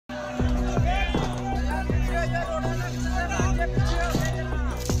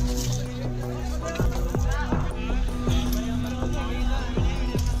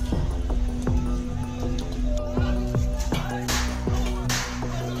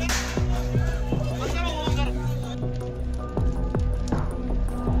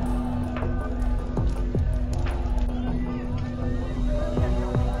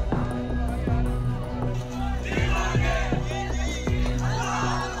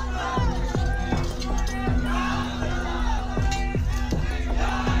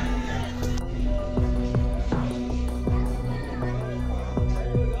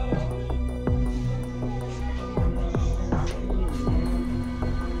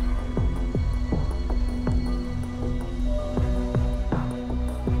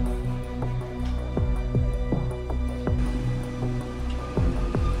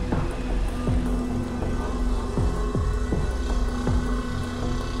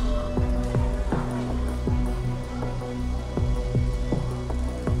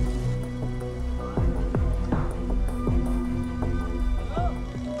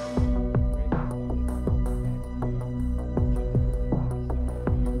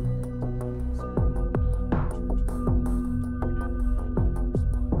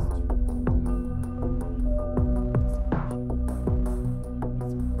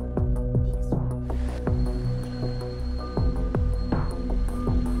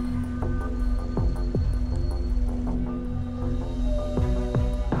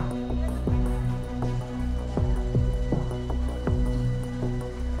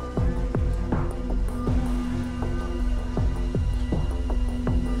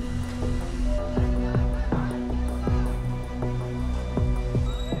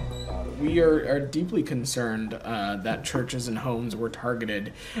are deeply concerned that churches and homes were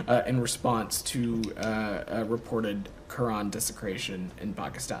targeted in response to reported Quran desecration in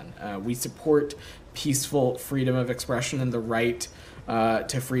Pakistan. We support peaceful freedom of expression and the right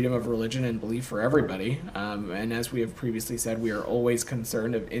to freedom of religion and belief for everybody. And as we have previously said, we are always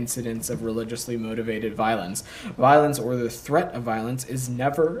concerned of incidents of religiously motivated violence. Violence or the threat of violence is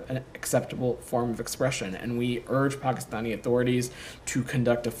never an acceptable form of expression, and we urge Pakistani authorities to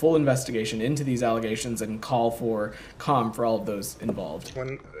conduct a full investigation into these allegations and call for calm for all of those involved.